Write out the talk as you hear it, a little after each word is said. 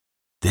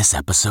This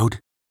episode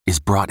is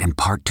brought in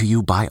part to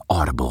you by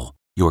Audible,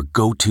 your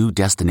go-to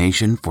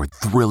destination for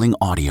thrilling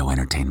audio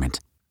entertainment.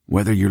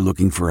 Whether you're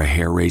looking for a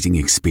hair-raising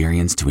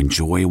experience to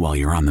enjoy while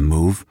you're on the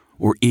move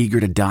or eager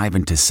to dive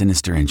into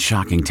sinister and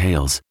shocking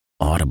tales,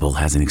 Audible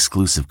has an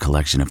exclusive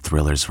collection of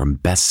thrillers from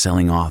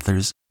best-selling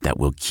authors that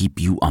will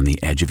keep you on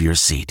the edge of your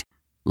seat.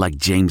 Like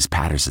James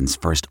Patterson's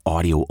first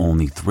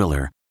audio-only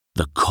thriller,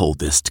 The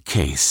Coldest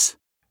Case.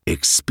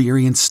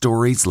 Experience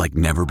stories like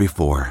never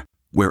before,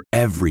 where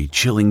every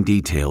chilling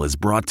detail is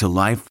brought to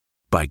life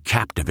by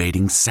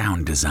captivating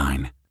sound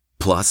design.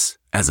 Plus,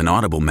 as an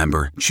Audible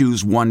member,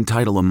 choose one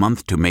title a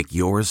month to make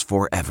yours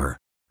forever.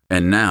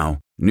 And now,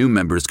 new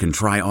members can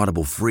try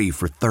Audible free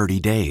for 30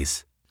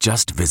 days.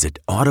 Just visit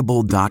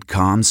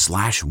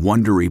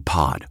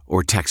audible.com/WonderyPod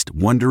or text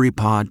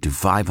WonderyPod to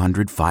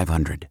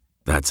 500-500.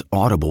 That's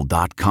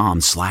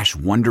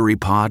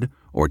audible.com/WonderyPod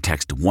or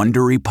text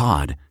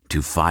WonderyPod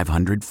to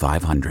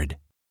 500-500.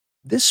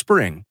 This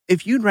spring,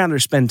 if you'd rather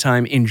spend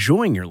time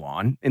enjoying your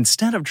lawn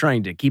instead of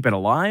trying to keep it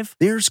alive,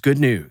 there's good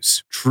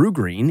news.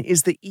 TruGreen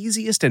is the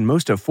easiest and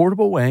most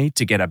affordable way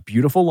to get a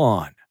beautiful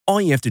lawn. All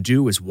you have to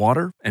do is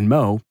water and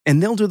mow,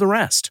 and they'll do the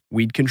rest.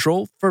 Weed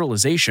control,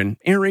 fertilization,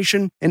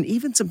 aeration, and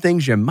even some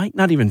things you might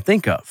not even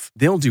think of.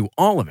 They'll do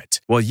all of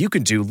it, while you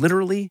can do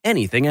literally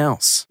anything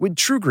else. With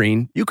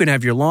TruGreen, you can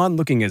have your lawn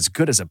looking as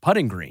good as a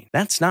putting green.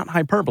 That's not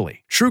hyperbole.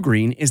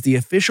 TruGreen is the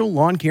official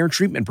lawn care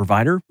treatment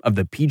provider of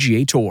the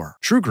PGA Tour.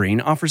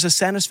 TruGreen offers a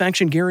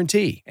satisfaction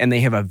guarantee, and they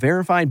have a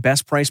verified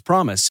best price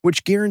promise,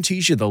 which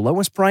guarantees you the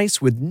lowest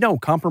price with no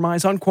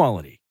compromise on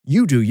quality.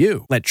 You do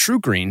you. Let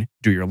TruGreen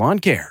do your lawn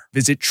care.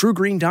 Visit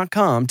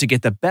TruGreen.com to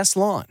get the best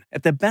lawn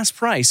at the best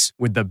price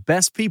with the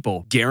best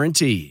people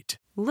guaranteed.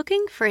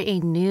 Looking for a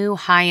new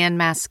high-end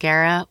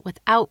mascara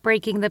without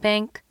breaking the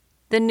bank?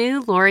 The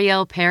new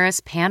L'Oreal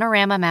Paris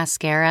Panorama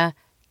Mascara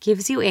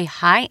gives you a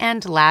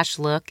high-end lash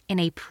look in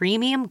a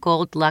premium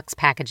gold luxe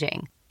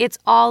packaging. It's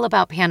all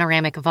about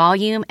panoramic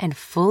volume and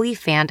fully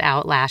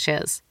fanned-out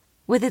lashes.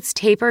 With its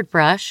tapered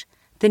brush,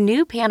 the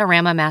new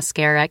Panorama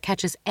Mascara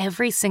catches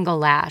every single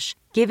lash,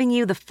 giving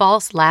you the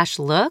false lash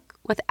look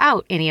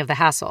without any of the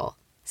hassle.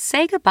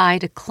 Say goodbye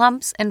to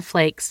clumps and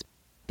flakes,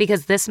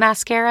 because this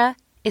mascara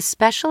is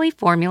specially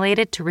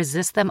formulated to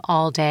resist them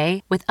all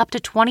day with up to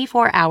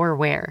 24-hour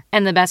wear.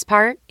 And the best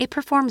part? It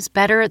performs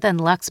better than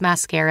Luxe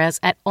mascaras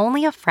at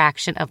only a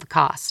fraction of the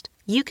cost.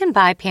 You can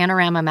buy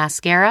Panorama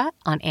Mascara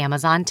on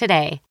Amazon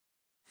today.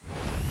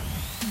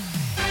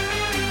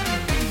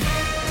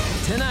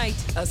 Tonight,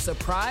 a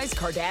surprise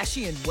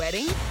Kardashian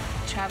wedding.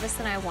 Travis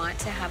and I want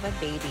to have a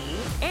baby.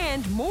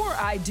 And more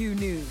I Do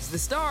news, the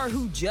star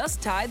who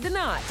just tied the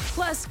knot.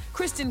 Plus,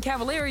 Kristen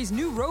Cavallari's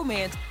new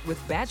romance with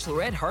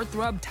Bachelorette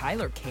heartthrob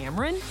Tyler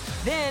Cameron.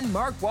 Then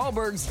Mark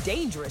Wahlberg's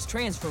dangerous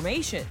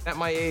transformation. At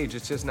my age,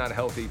 it's just not a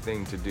healthy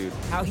thing to do.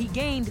 How he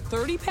gained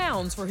 30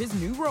 pounds for his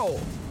new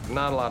role.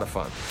 Not a lot of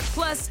fun.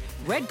 Plus,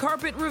 red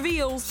carpet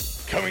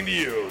reveals. Coming to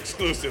you,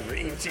 exclusive to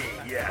ET,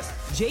 yes.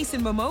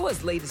 Jason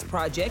Momoa's latest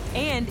project,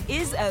 and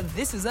is a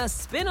This Is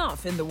Us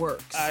spinoff in the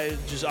works. I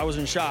was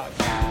in shock.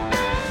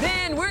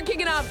 Then we're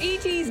kicking off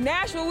ET's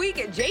Nashville Week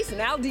at Jason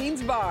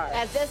Aldean's bar.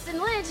 As Dustin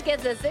Lynch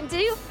gets us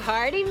into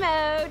party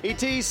mode.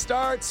 ET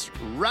starts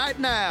right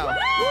now. Woo!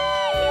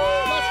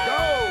 Let's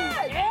go.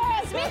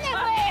 Yeah, spin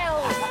that wheel.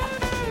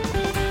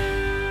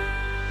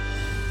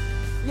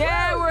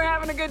 Yeah, we're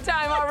having a good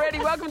time already.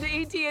 Welcome to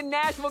ET in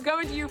Nashville,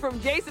 coming to you from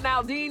Jason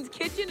Aldean's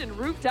kitchen and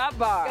rooftop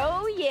bar.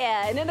 Oh,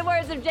 yeah. And in the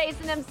words of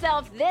Jason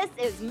himself, this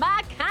is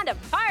my kind of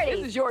party.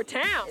 This is your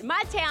town.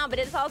 My town, but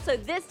it's also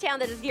this town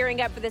that is gearing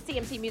up for the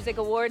CMT Music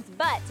Awards.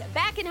 But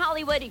back in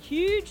Hollywood,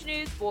 huge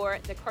news for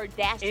the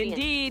Kardashians.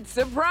 Indeed.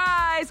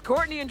 Surprise!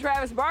 Courtney and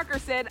Travis Barker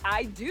said,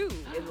 I do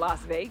in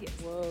Las Vegas.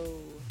 Whoa.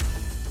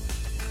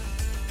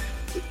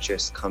 It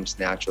just comes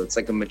natural. It's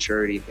like a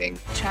maturity thing.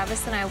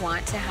 Travis and I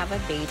want to have a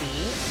baby.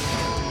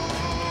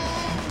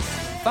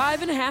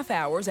 5.5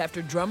 hours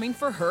after drumming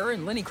for her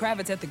and Lenny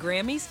Kravitz at the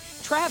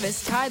Grammys,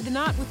 Travis tied the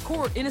knot with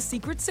Court in a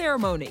secret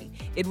ceremony.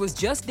 It was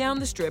just down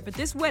the strip at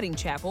this wedding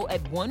chapel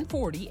at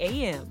 1:40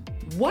 a.m.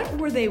 What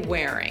were they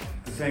wearing?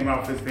 The same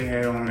outfits they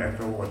had on at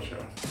the award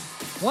show.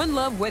 One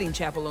Love Wedding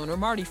Chapel owner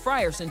Marty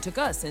Frierson took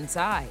us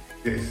inside.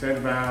 They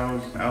said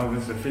vows,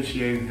 Elvis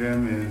officiated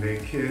them, and they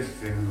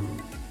kissed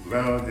and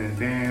loved and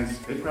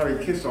danced. They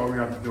probably kissed all the way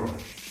out the door.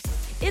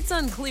 It's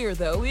unclear,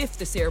 though, if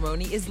the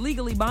ceremony is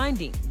legally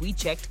binding. We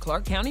checked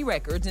Clark County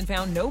records and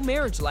found no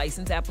marriage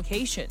license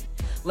application.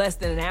 Less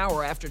than an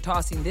hour after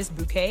tossing this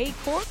bouquet,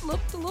 Court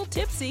looked a little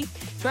tipsy.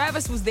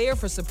 Travis was there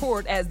for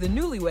support as the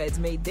newlyweds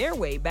made their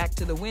way back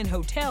to the Wynn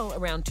Hotel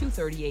around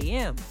 2:30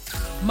 a.m.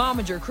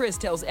 Momager Chris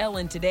tells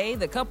Ellen Today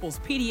the couple's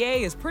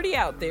PDA is pretty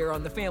out there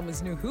on the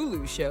family's new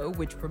Hulu show,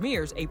 which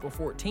premieres April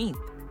 14th.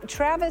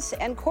 Travis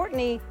and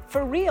Courtney,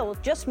 for real,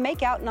 just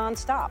make out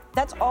nonstop.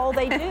 That's all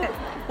they do.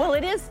 Well,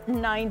 it is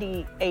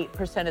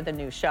 98% of the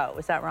new show.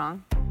 Is that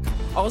wrong?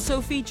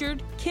 Also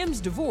featured, Kim's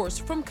divorce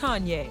from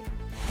Kanye.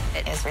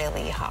 It is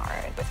really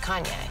hard with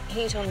Kanye.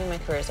 He told me my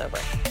career's over.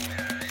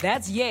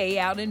 That's Ye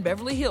out in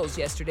Beverly Hills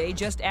yesterday,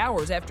 just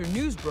hours after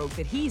news broke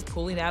that he's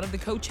pulling out of the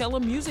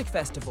Coachella Music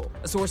Festival.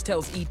 A source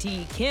tells ET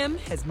Kim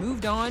has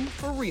moved on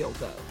for real,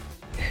 though.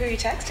 Who are you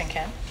texting,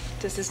 Kim?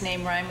 Does his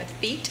name rhyme with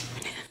feet?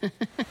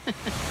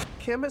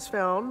 Kim has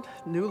found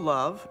new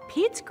love.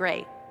 Pete's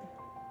great.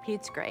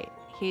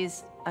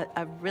 He's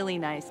a really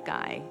nice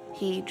guy.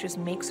 He just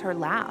makes her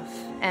laugh,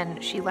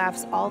 and she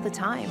laughs all the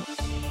time.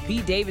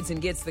 Pete Davidson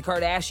gets the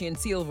Kardashian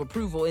seal of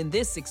approval in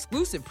this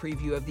exclusive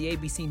preview of the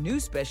ABC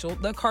News special,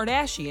 The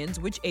Kardashians,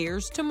 which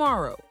airs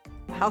tomorrow.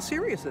 How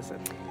serious is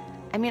it?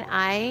 I mean,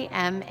 I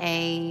am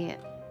a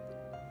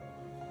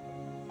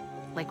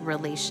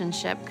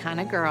relationship kind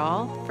of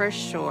girl for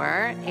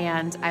sure,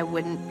 and I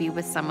wouldn't be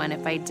with someone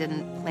if I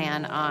didn't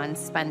plan on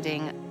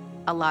spending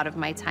a lot of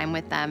my time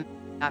with them.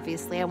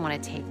 Obviously, I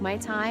want to take my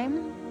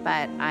time,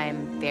 but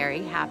I'm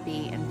very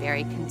happy and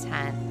very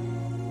content,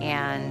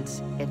 and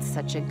it's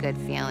such a good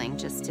feeling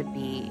just to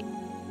be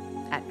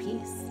at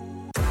peace.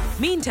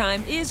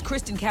 Meantime, is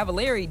Kristen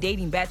Cavallari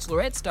dating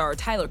Bachelorette star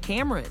Tyler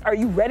Cameron? Are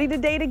you ready to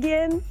date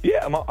again?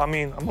 Yeah, I'm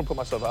gonna put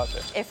myself out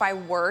there. If I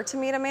were to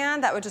meet a man,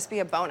 that would just be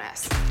a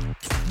bonus.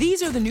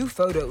 These are the new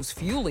photos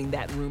fueling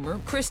that rumor.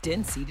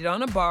 Kristen seated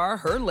on a bar,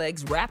 her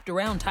legs wrapped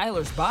around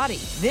Tyler's body.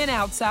 Then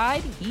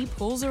outside, he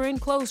pulls her in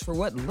close for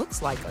what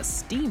looks like a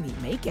steamy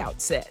makeout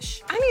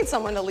sesh. I need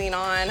someone to lean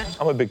on.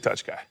 I'm a big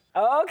touch guy.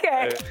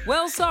 Okay.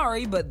 Well,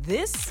 sorry, but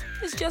this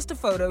is just a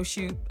photo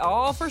shoot,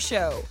 all for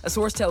show. A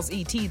source tells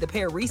ET the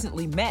pair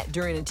recently met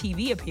during a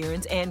TV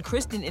appearance, and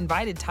Kristen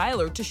invited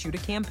Tyler to shoot a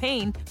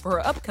campaign for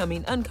her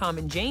upcoming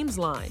Uncommon James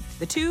line.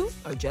 The two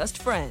are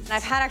just friends.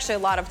 I've had actually a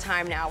lot of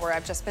time now where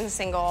I've just been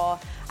single.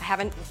 I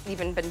haven't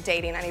even been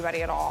dating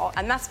anybody at all,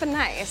 and that's been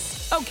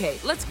nice. Okay,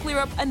 let's clear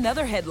up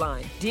another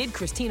headline. Did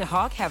Christina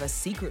Hawk have a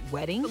secret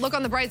wedding? Look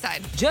on the bright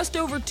side. Just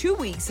over 2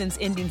 weeks since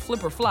ending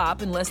Flip or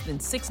Flop, and less than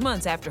 6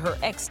 months after her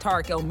ex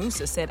Tariq El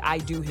Moussa said I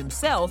do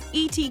himself,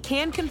 ET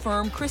can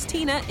confirm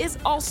Christina is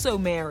also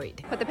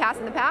married. Put the past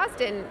in the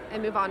past and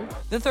move on.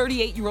 The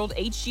 38-year-old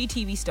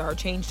HGTV star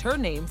changed her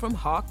name from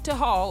Hawk to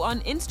Hall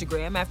on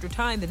Instagram after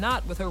tying the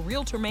knot with her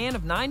realtor man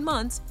of 9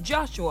 months,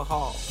 Joshua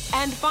Hall.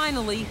 And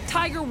finally,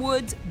 Tiger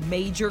Woods'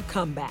 major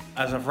comeback.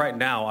 As of right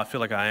now, I feel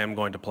like I am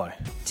going to play.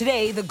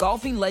 Today, the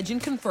golfing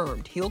legend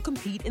confirmed he'll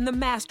compete in the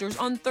Masters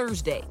on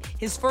Thursday,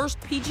 his first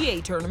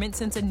PGA tournament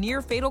since a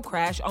near-fatal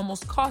crash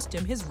almost cost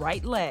him his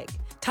right leg.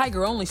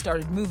 Tiger only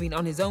started moving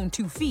on his own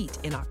 2 feet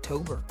in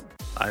October.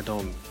 I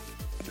don't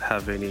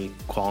have any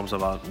qualms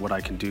about what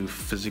I can do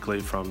physically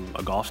from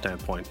a golf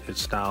standpoint.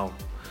 It's now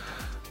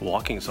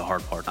walking is the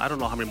hard part. I don't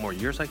know how many more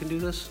years I can do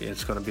this.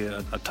 It's going to be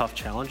a tough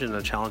challenge, and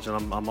a challenge that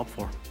I'm up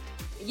for.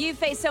 You've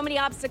faced so many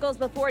obstacles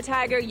before,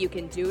 Tiger, you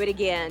can do it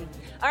again.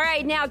 All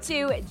right, now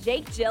to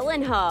Jake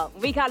Gyllenhaal.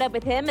 We caught up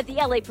with him at the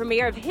LA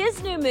premiere of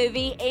his new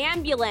movie,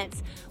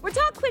 Ambulance, where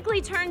talk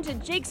quickly turned to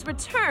Jake's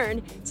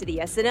return to the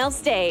SNL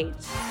stage.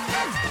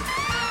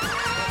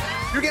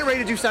 You're getting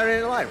ready to do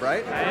Saturday Night Live,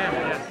 right? I am,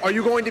 yeah. Are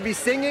you going to be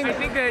singing? I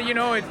think that, it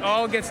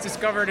all gets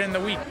discovered in the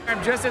week.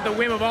 I'm just at the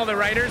whim of all the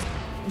writers.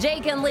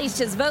 Jake unleashed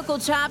his vocal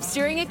chops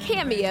during a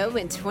cameo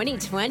in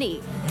 2020.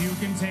 You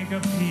can take a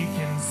peek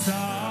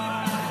inside.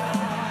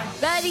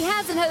 But he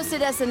hasn't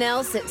hosted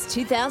SNL since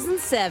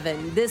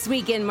 2007. This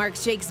weekend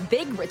marks Jake's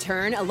big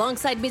return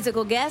alongside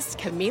musical guest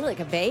Camila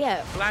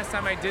Cabello. The last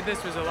time I did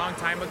this was a long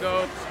time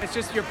ago. It's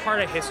just you're part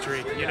of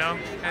history,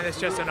 and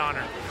it's just an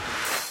honor.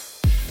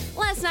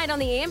 Last night on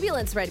the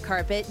Ambulance red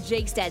carpet,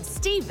 Jake's dad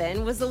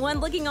Steven was the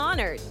one looking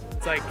honored.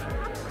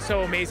 It's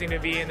so amazing to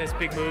be in this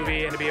big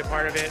movie and to be a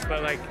part of it,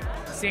 but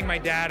seeing my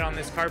dad on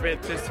this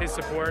carpet, just his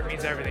support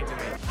means everything to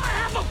me. I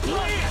have a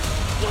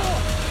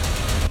plan!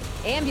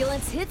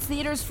 Ambulance hits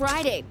theaters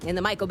Friday. In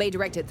the Michael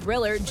Bay-directed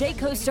thriller, Jake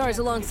co-stars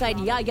alongside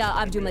Yahya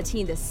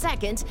Abdul-Mateen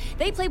II.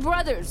 They play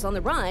brothers on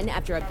the run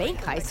after a bank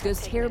heist goes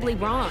terribly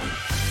wrong.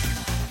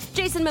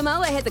 Jason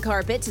Momoa hit the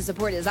carpet to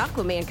support his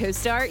Aquaman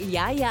co-star,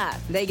 Yahya.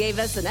 They gave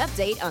us an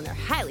update on their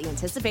highly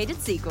anticipated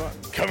sequel.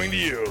 Coming to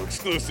you,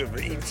 exclusive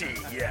ET,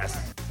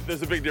 yes.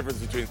 There's a big difference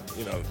between,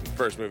 the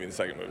first movie and the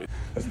second movie.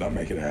 Let's not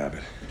make it happen.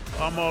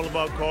 I'm all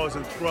about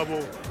causing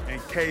trouble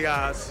and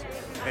chaos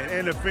and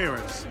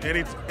interference.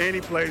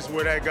 Any place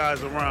where that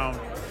guy's around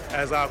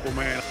as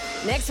Aquaman.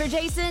 Next for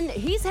Jason,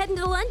 he's heading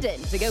to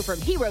London to go from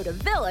hero to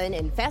villain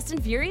in Fast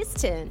and Furious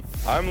 10.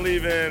 I'm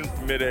leaving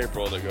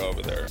mid-April to go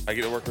over there. I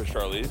get to work with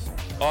Charlize.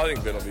 I think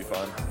Vin will be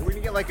fun. Are we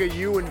gonna get a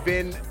you and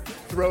Vin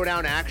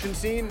throwdown action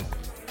scene?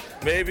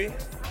 Maybe.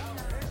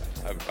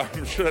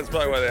 I'm sure that's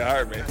probably why they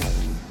hired me.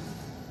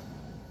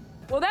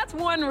 Well, that's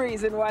one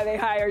reason why they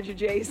hired you,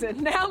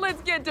 Jason. Now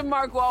let's get to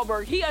Mark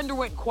Wahlberg. He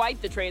underwent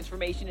quite the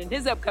transformation in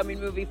his upcoming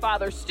movie,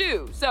 Father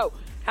Stu. So,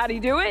 how'd he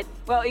do it?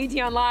 Well, ET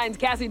Online's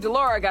Cassie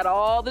DeLaura got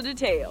all the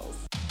details.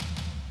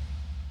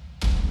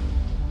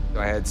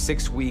 I had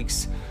 6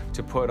 weeks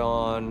to put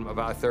on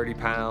about 30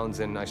 pounds,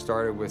 and I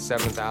started with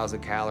 7,000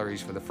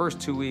 calories for the first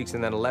 2 weeks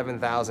and then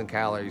 11,000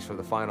 calories for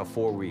the final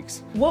 4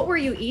 weeks. What were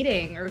you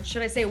eating? Or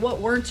should I say, what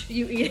weren't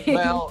you eating?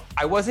 Well,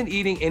 I wasn't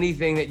eating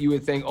anything that you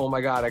would think, oh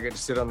my God, I get to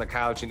sit on the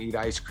couch and eat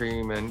ice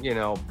cream and,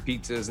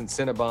 pizzas and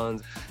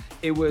Cinnabons.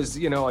 It was,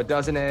 a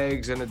dozen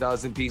eggs and a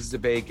dozen pieces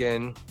of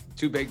bacon,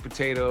 2 baked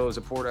potatoes,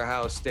 a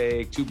porterhouse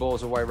steak, 2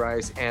 bowls of white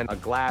rice, and a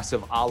glass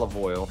of olive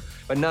oil.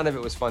 But none of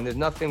it was fun. There's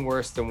nothing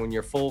worse than when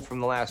you're full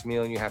from the last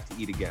meal and you have to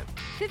eat again.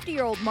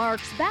 50-year-old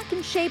Mark's back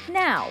in shape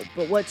now,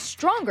 but what's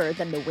stronger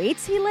than the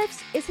weights he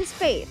lifts is his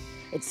faith.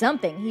 It's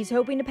something he's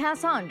hoping to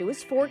pass on to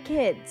his 4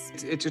 kids.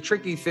 It's a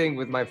tricky thing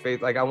with my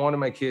faith. Like, I wanted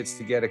my kids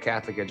to get a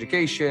Catholic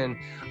education,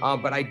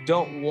 but I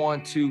don't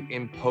want to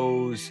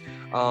impose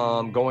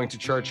going to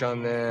church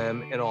on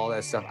them and all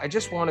that stuff. I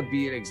just want to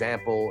be an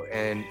example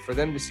and for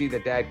them to see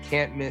that Dad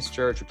can't miss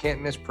church or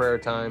can't miss prayer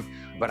time,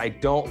 but I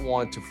don't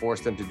want to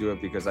force them to do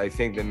it because I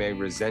think they may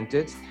resent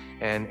it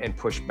and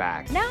push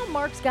back. Now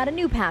Mark's got a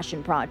new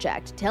passion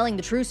project, telling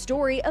the true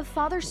story of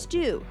Father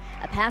Stu,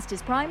 a past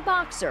his prime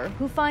boxer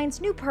who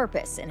finds new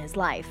purpose in his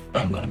life.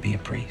 I'm gonna be a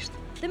priest.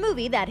 The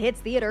movie that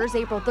hits theaters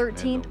April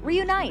 13th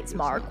reunites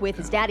Mark with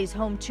his Daddy's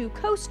Home 2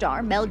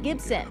 co-star Mel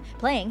Gibson,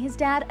 playing his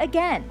dad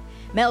again.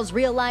 Mel's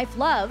real-life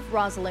love,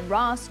 Rosalind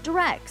Ross,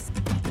 directs.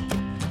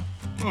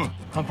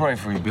 I'm praying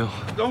for you, Bill.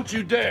 Don't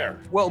you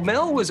dare. Well,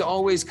 Mel was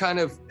always kind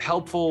of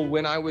helpful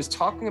when I was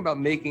talking about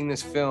making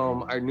this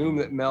film. I knew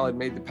that Mel had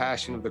made The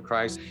Passion of the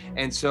Christ.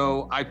 And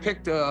so I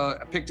picked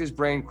his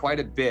brain quite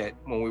a bit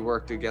when we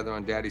worked together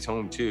on Daddy's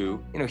Home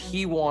 2.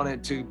 He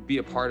wanted to be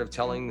a part of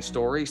telling the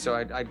story, so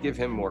I'd give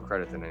him more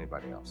credit than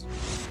anybody else.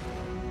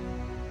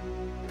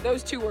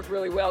 Those two work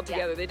really well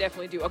together. Yeah. They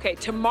definitely do. Okay,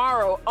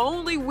 tomorrow,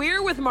 only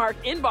We're with Mark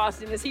in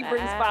Boston as he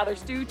brings Father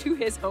Stu to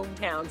his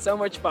hometown. So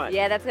much fun.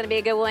 Yeah, that's going to be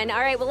a good one.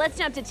 All right, well, let's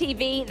jump to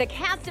TV. The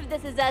cast of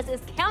This Is Us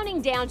is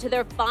counting down to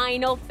their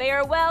final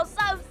farewell.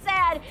 So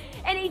sad.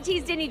 And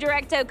ET's Denny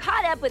Directo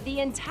caught up with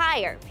the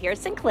entire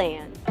Pearson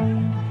clan.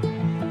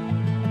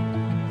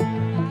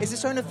 Is it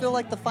starting to feel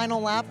like the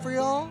final lap for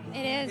y'all?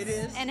 It is. It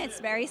is? And it's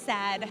very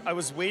sad. I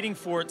was waiting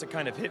for it to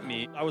kind of hit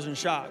me. I was in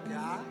shock.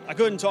 Yeah? I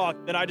couldn't talk.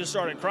 Then I just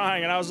started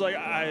crying, and I was like,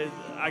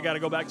 I got to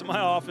go back to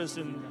my office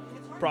and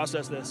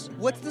process this.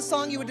 What's the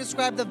song you would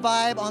describe the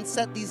vibe on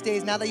set these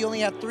days now that you only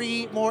have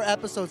 3 more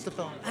episodes to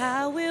film?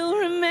 I will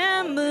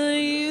remember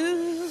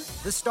you.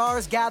 The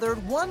stars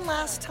gathered one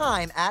last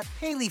time at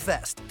Paley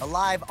Fest, a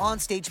live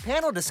onstage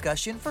panel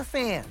discussion for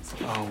fans.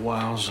 Oh,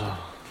 wowza.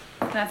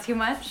 Not too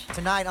much?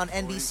 Tonight on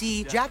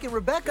NBC, Jack and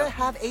Rebecca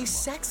have a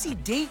sexy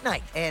date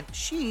night, and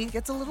she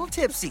gets a little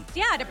tipsy.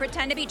 Yeah, to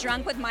pretend to be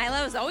drunk with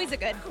Milo is always a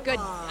good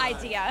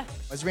idea.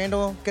 Is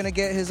Randall gonna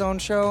get his own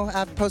show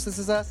after post This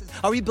Is Us?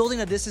 Are we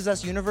building a This Is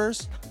Us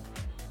universe?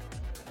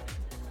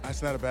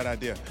 That's not a bad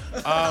idea.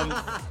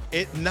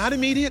 Not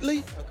immediately.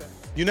 Okay.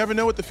 You never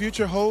know what the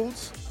future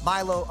holds.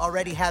 Milo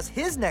already has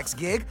his next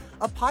gig,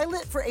 a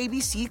pilot for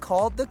ABC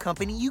called The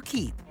Company You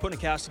Keep. Putting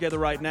a cast together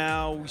right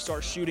now. We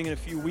start shooting in a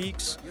few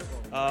weeks.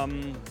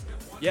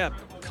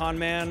 Con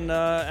man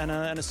and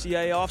a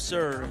CIA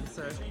officer.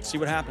 See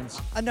what happens.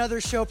 Another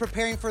show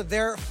preparing for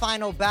their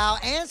final bow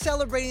and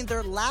celebrating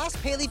their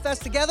last Paley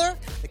Fest together,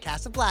 the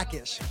cast of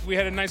Blackish. We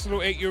had a nice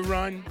little 8-year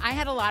run. I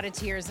had a lot of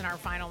tears in our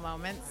final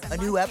moments. A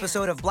new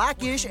episode of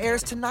Blackish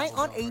airs tonight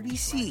on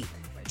ABC.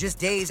 Just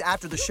days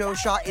after the show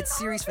shot its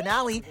series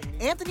finale,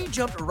 Anthony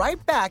jumped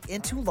right back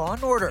into Law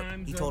 & Order.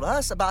 He told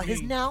us about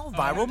his now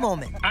viral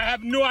moment. I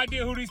have no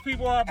idea who these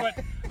people are,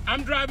 but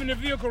I'm driving the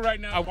vehicle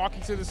right now. I walk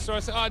into the store, I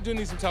said, I do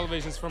need some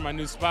televisions for my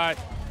new spot.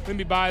 Let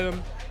me buy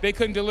them. They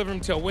couldn't deliver them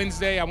till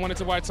Wednesday. I wanted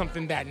to watch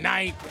something that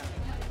night.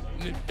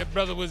 The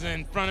brother was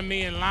in front of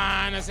me in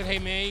line. I said, hey,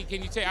 man,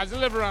 can you take, I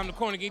live around the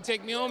corner. Can you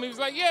take me home? He was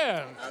like,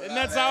 yeah. And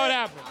that's how it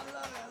happened.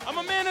 I'm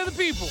a man of the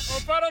people.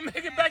 If I don't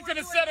make it back to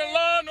the set of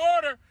Law &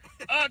 Order,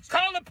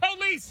 call the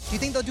police. Do you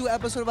think they'll do an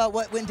episode about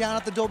what went down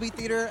at the Dolby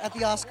Theater at the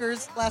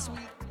Oscars last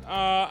week?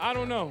 I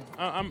don't know.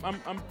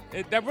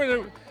 That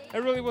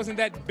really wasn't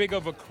that big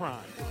of a crime.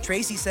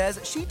 Tracy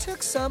says she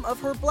took some of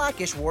her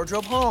Blackish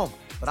wardrobe home,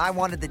 but I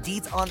wanted the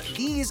deets on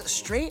these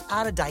straight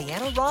out of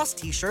Diana Ross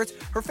t-shirts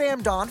her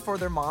fam donned for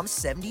their mom's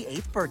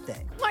 78th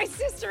birthday. My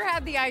sister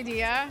had the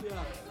idea,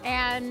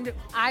 and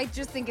I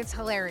just think it's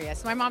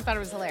hilarious. My mom thought it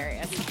was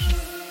hilarious.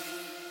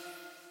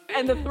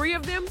 And the 3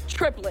 of them,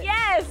 triplets.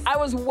 Yes! I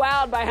was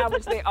wowed by how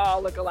much they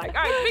all look alike.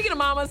 All right, speaking of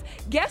mamas,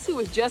 guess who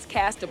was just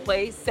cast to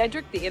play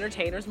Cedric the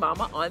Entertainer's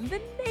mama on The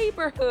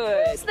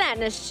Neighborhood? Who's that,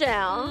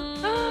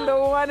 Nichelle? The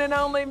one and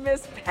only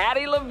Miss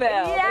Patti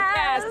LaBelle.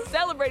 Yes! The cast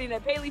celebrating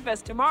at Paley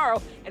Fest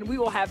tomorrow, and we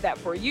will have that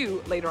for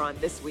you later on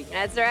this week.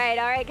 That's right.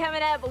 All right,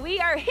 coming up, we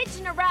are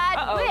hitching a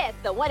ride with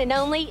the one and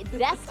only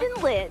Dustin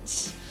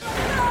Lynch.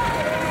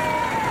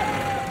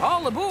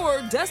 All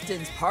aboard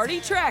Dustin's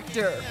Party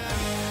Tractor.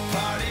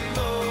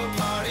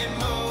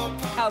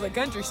 How the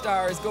country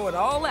star is going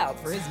all out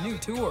for his new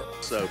tour.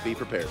 So be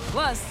prepared.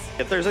 Plus,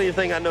 if there's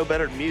anything I know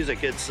better than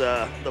music, it's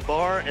the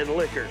bar and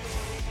liquor.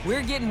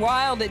 We're getting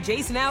wild at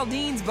Jason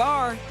Aldean's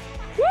bar.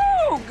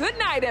 Woo! Woo! Good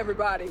night,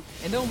 everybody.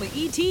 And only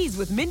ETs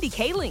with Mindy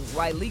Kaling,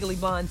 why Legally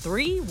Blonde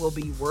 3 will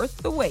be worth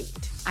the wait.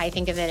 I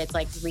think of it, it's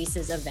like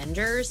Reese's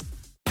Avengers.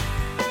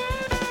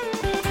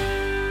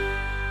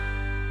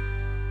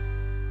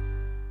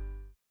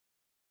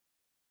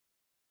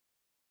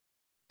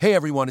 Hey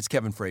everyone, it's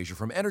Kevin Frazier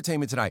from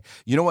Entertainment Tonight.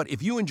 You know what?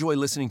 If you enjoy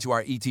listening to our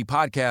ET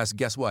podcast,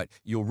 guess what?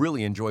 You'll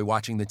really enjoy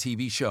watching the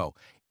TV show.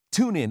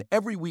 Tune in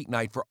every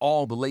weeknight for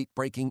all the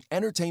late-breaking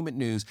entertainment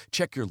news.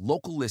 Check your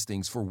local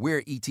listings for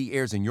where ET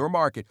airs in your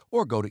market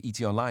or go to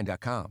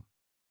etonline.com.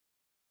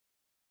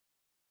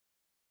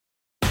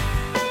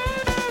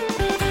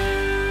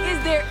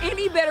 Is there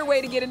any better way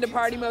to get into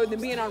party mode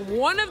than being on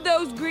one of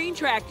those green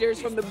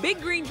tractors from the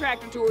Big Green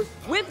Tractor Tours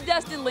with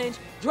Dustin Lynch,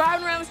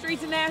 driving around the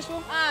streets of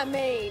Nashville? I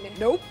mean,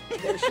 nope,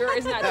 there sure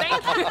is not.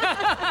 Thank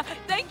you.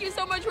 Thank you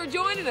so much for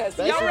joining us.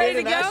 Thanks Y'all for ready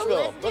to being in go?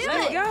 Nashville. Let's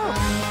Let's do it. go.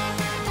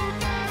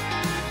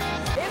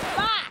 It's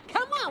back.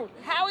 Come on.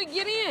 How we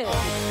get in?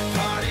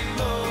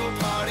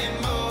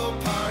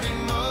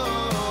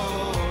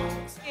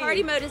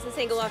 Party Mode is the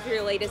single off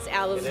your latest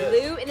album.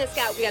 Lou and the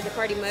Scout, we got the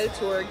Party Mode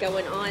tour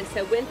going on.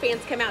 So when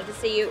fans come out to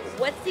see you,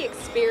 what's the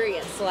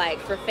experience like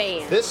for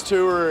fans? This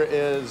tour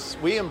is,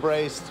 we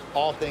embraced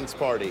all things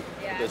party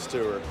with this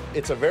tour.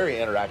 It's a very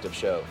interactive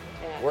show.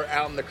 Yeah. We're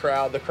out in the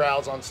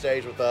crowd's on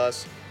stage with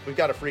us. We've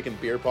got a freaking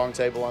beer pong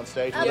table on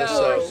stage with Of us.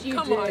 course So you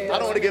I do.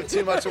 don't want to give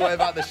too much away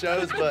about the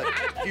shows, but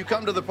if you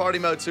come to the Party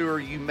Mode tour,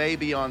 you may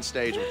be on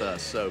stage with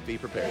us, so be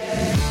prepared.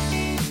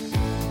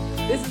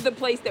 This is the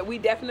place that we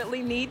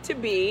definitely need to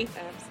be.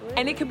 Absolutely.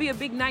 And it could be a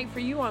big night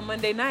for you on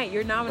Monday night.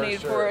 You're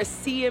nominated For for sure. a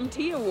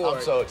CMT award.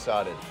 I'm so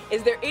excited.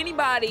 Is there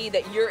anybody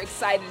that you're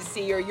excited to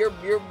see or you're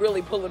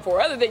really pulling for,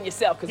 other than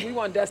yourself? Because we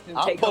want Dustin to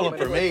I'm take pulling home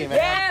for anyway. me, man.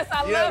 Yes,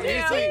 I love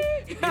him.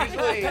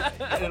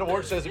 Usually in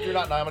award shows, if you're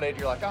not nominated,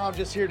 you're like, oh, I'm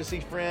just here to see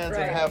friends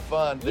Right. and have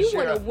fun. You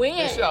wanna win.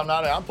 This year,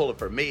 I'm pulling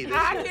for me this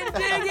I year. can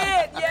dig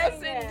it. Yes,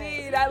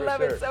 indeed. I For love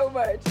sure. it so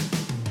much.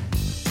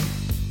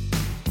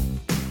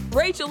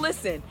 Rachel,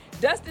 listen.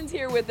 Dustin's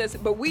here with us,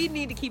 but we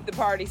need to keep the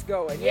parties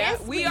going. Yes,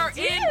 yeah? we are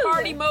do. in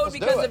party mode Let's do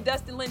because it. of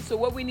Dustin Lynch. So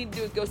what we need to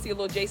do is go see a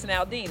little Jason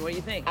Aldean. What do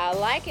you think? I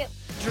like it.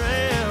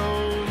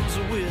 Drowns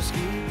whiskey.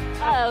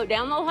 Oh,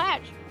 down the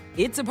hatch.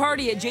 It's a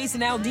party at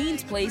Jason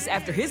Aldean's place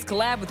after his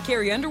collab with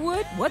Carrie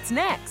Underwood. What's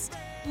next?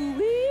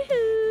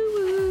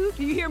 Woo-hoo-woo.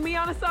 Do you hear me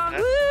on a song?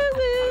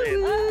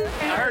 Woo-woo-woo.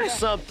 I heard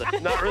something.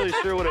 Not really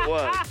sure what it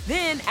was.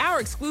 Then our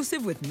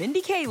exclusive with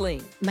Mindy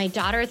Kaling. My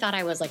daughter thought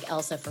I was like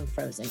Elsa from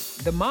Frozen.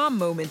 The mom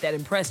moment that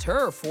impressed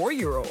her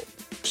 4-year-old.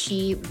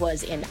 She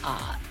was in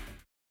awe.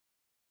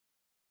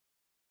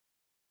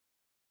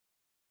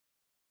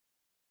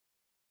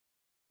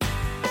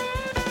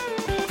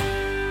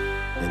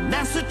 And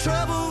that's the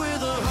trouble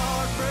with a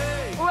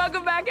heartbreak.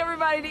 Welcome back,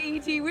 everybody, to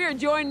ET. We are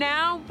joined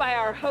now by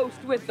our host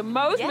with the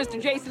most, Yes.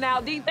 Mr. Jason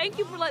Aldean. Thank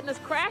you for letting us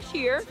crash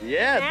here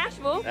Yeah. in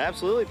Nashville.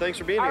 Absolutely. Thanks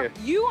for being here.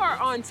 You are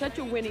on such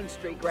a winning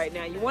streak right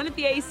now. You won at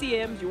the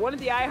ACMs, you won at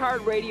the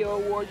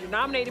iHeartRadio Awards, you're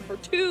nominated for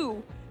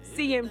 2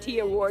 CMT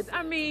Awards.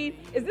 I mean,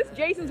 is this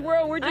Jason's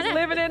world? We're just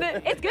living in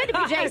it? It's good to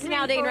be Jason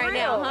Aldean For right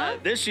now, real. huh?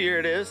 This year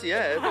it is,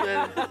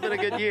 yeah. It's been a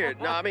good year.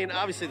 No, I mean,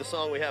 obviously the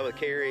song we have with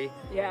Carrie,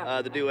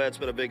 Yeah. the duet's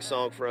been a big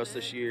song for us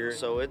this year.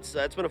 So it's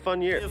been a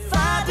fun year.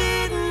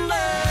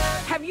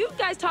 Have you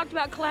guys talked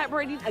about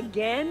collaborating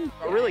again?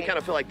 I really kind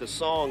of feel like the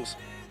songs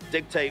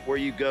dictate where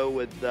you go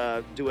with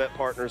duet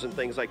partners and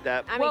things like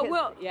that.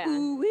 Yeah.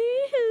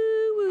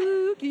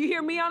 Ooh-wee-hoo-woo. Can you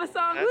hear me on a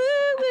song?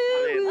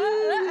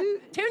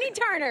 Toonie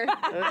Turner.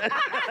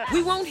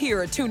 We won't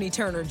hear a Toonie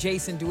Turner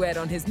Jason duet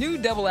on his new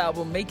double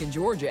album, Macon,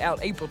 Georgia, out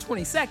April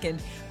 22nd,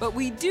 but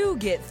we do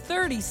get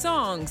 30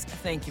 songs.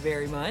 Thank you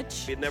very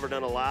much. We had never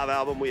done a live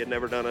album, we had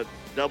never done a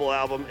double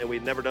album, and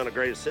we'd never done a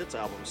greatest hits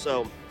album.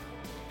 So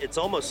it's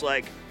almost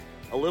like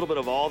a little bit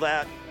of all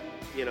that,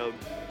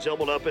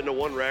 jumbled up into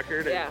one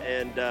record,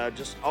 and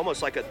just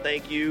almost like a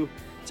thank you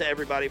to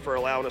everybody for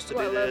allowing us to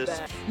do this.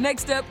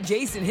 Next up,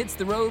 Jason hits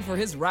the road for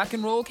his rock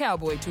and roll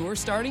cowboy tour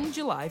starting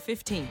July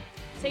 15th.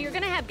 So you're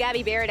going to have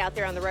Gabby Barrett out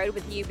there on the road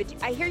with you, but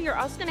I hear you're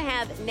also going to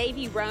have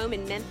Navy Rome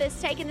and Memphis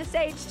taking the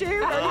stage too. Or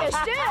you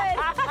should.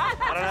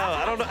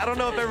 I don't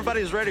know if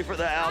everybody's ready for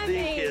the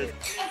Aldean kid.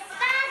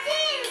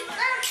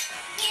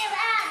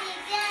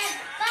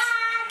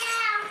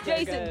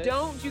 Jason,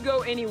 don't you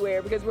go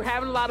anywhere because we're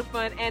having a lot of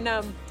fun. And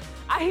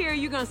I hear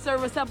you're going to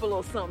serve us up a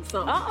little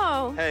something.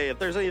 Uh-oh. Hey, if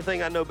there's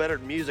anything I know better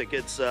than music,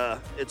 it's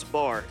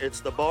bar. It's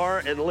the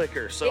bar and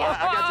liquor. So I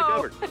got you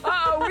covered.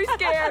 Uh-oh, we're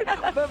scared.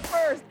 But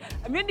first,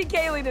 Mindy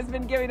Kaling has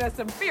been giving us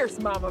some fierce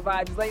mama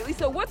vibes lately.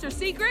 So what's her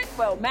secret?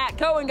 Well, Matt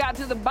Cohen got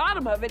to the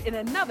bottom of it in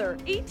another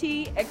ET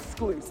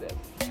exclusive.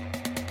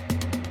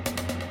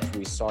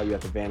 We saw you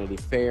at the Vanity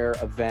Fair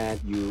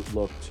event. You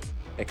looked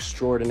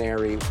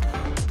extraordinary.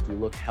 You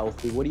look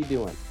healthy. What are you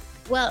doing?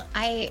 Well,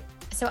 I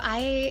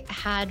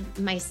had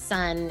my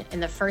son in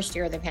the first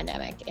year of the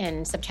pandemic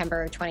in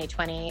September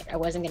 2020. I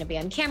wasn't going to be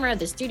on camera.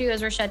 The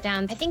studios were shut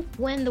down. I think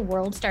when the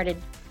world started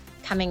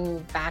coming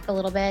back a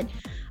little bit,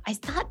 I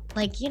thought,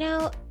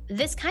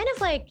 this kind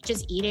of like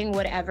just eating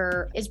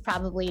whatever is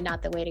probably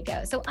not the way to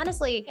go. So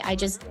honestly, I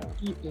just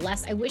eat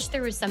less. I wish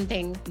there was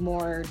something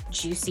more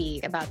juicy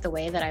about the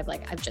way that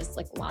I've just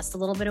lost a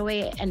little bit of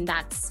weight, and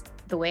that's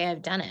the way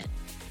I've done it.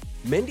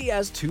 Mindy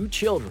has 2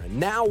 children,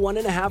 now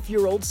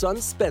 1.5-year-old son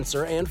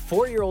Spencer and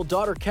 4-year-old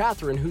daughter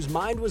Catherine, whose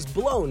mind was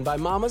blown by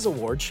Mama's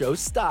award show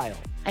style.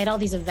 I had all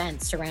these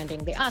events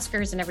surrounding the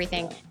Oscars and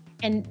everything,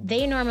 and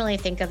they normally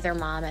think of their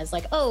mom as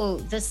like, oh,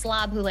 the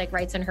slob who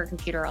writes on her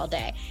computer all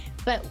day.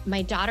 But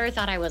my daughter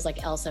thought I was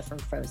like Elsa from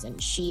Frozen.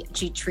 She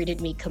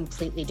treated me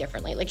completely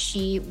differently.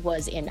 She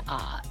was in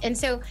awe. And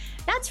so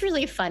that's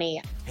really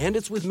funny. And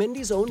it's with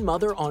Mindy's own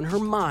mother on her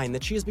mind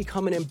that she has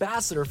become an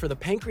ambassador for the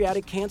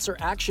Pancreatic Cancer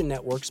Action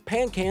Network's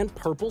PanCan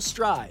Purple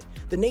Stride.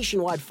 The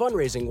nationwide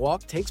fundraising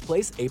walk takes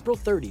place April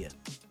 30th.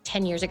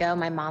 10 years ago,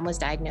 my mom was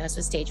diagnosed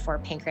with stage 4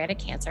 pancreatic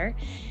cancer,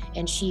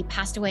 and she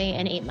passed away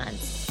in 8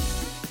 months.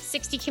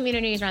 60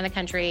 communities around the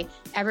country,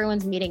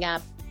 everyone's meeting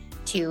up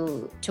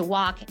to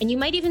walk. And you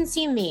might even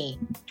see me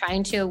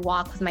trying to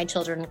walk with my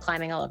children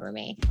climbing all over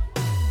me.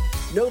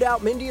 No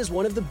doubt Mindy is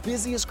one of the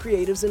busiest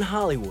creatives in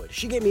Hollywood.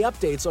 She gave me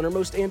updates on her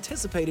most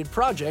anticipated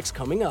projects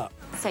coming up.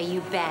 So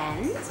you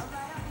bend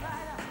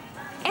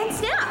and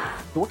snap.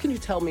 What can you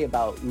tell me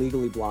about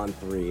Legally Blonde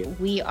 3?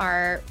 We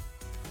are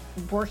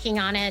working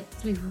on it.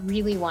 We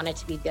really want it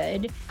to be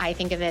good. I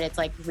think of it, it's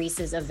like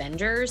Reese's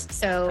Avengers.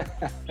 So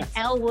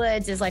Elle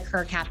Woods is like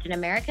her Captain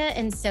America.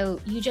 And so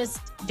you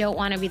just don't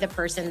want to be the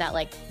person that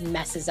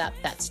messes up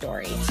that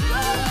story.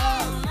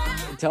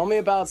 Tell me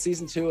about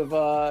season 2 of,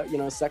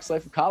 Sex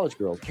Life of College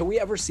Girl. Can we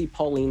ever see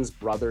Pauline's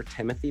brother,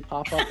 Timothy,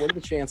 pop up? What are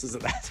the chances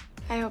of that?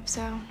 I hope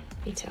so.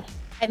 Me too.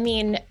 I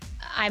mean,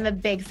 I'm a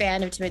big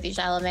fan of Timothée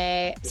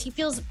Chalamet. He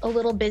feels a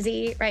little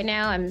busy right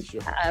now,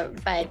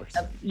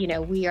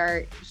 we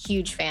are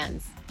huge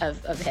fans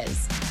of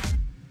his.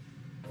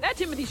 That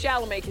Timothée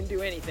Chalamet can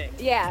do anything.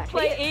 Yeah.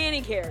 Play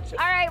any character.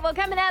 All right, well,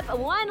 coming up,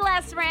 one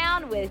last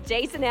round with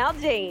Jason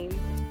Aldean.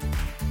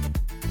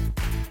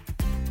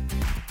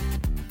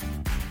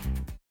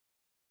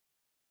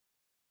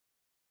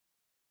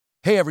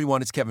 Hey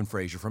everyone, it's Kevin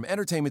Frazier from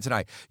Entertainment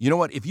Tonight. You know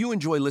what? If you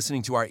enjoy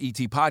listening to our ET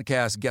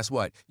podcast, guess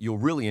what? You'll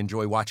really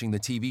enjoy watching the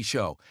TV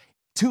show.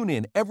 Tune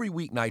in every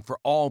weeknight for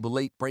all the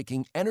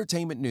late-breaking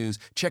entertainment news.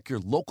 Check your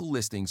local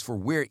listings for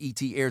where ET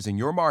airs in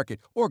your market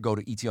or go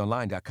to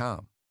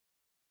etonline.com.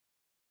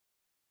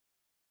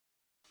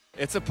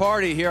 It's a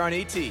party here on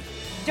ET.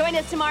 Join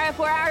us tomorrow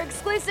for our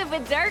exclusive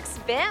with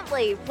Dierks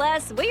Bentley.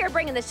 Plus, we are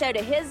bringing the show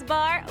to his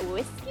bar,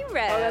 Whiskey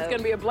Row. Oh, that's going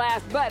to be a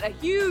blast. But a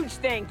huge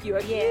thank you,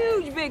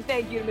 huge big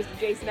thank you to Mr.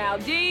 Jason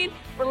Aldean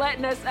for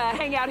letting us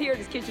hang out here at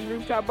his kitchen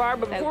rooftop bar.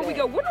 But before we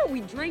go, what are we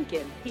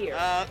drinking here?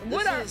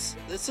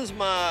 This is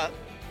my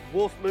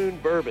Wolf Moon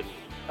bourbon.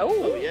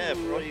 Oh, yeah,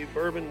 for all you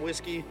bourbon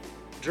whiskey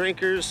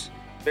drinkers,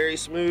 very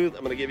smooth.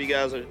 I'm going to give you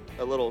guys a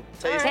little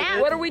taste.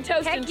 Right. What are we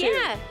toasting to?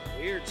 Yeah.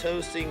 We're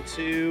toasting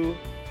to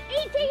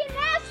ET in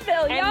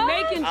Nashville, and y'all.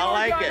 making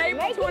Georgia on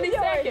April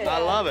 22nd. I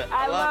love it.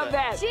 I love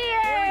that.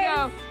 Cheers. Here we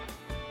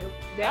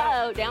go.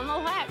 Uh-oh, down the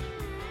hatch.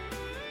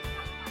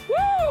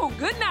 Woo!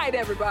 Good night,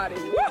 everybody.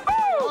 Woohoo!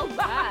 Oh,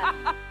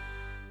 God.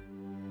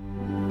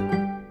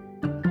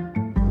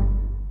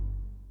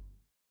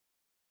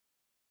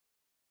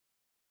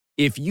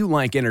 If you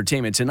like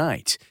Entertainment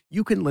Tonight,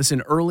 you can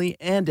listen early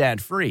and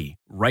ad-free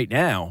right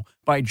now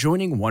by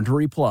joining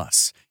Wondery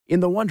Plus in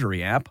the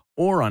Wondery app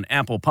or on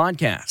Apple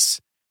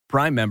Podcasts.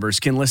 Prime members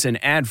can listen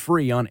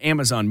ad-free on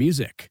Amazon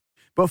Music.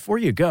 Before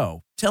you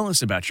go, tell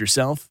us about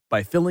yourself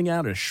by filling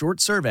out a short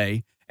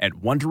survey at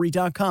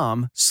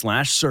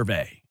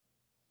Wondery.com/survey.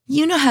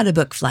 You know how to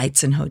book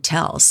flights and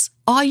hotels.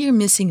 All you're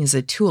missing is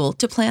a tool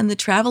to plan the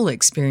travel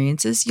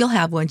experiences you'll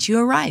have once you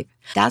arrive.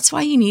 That's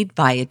why you need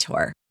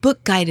Viator.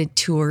 Book guided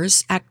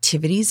tours,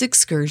 activities,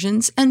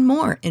 excursions, and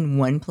more in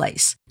one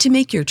place to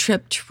make your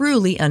trip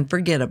truly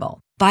unforgettable.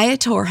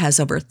 Viator has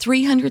over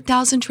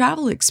 300,000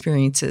 travel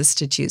experiences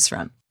to choose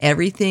from.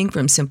 Everything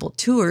from simple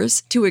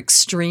tours to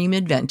extreme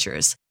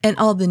adventures and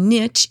all the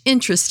niche,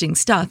 interesting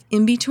stuff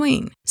in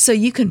between. So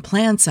you can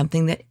plan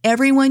something that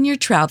everyone you're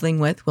traveling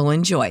with will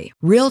enjoy.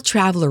 Real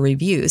traveler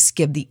reviews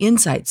give the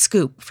inside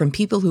scoop from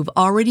people who've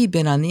already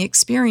been on the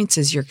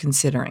experiences you're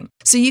considering.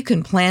 So you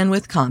can plan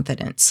with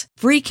confidence.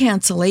 Free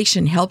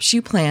cancellation helps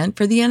you plan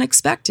for the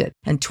unexpected.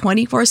 And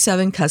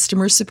 24/7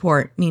 customer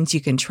support means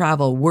you can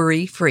travel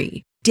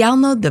worry-free.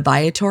 Download the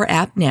Viator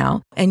app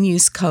now and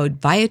use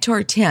code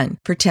Viator10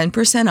 for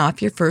 10%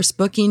 off your first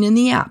booking in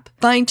the app.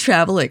 Find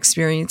travel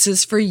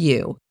experiences for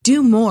you.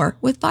 Do more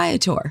with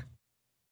Viator.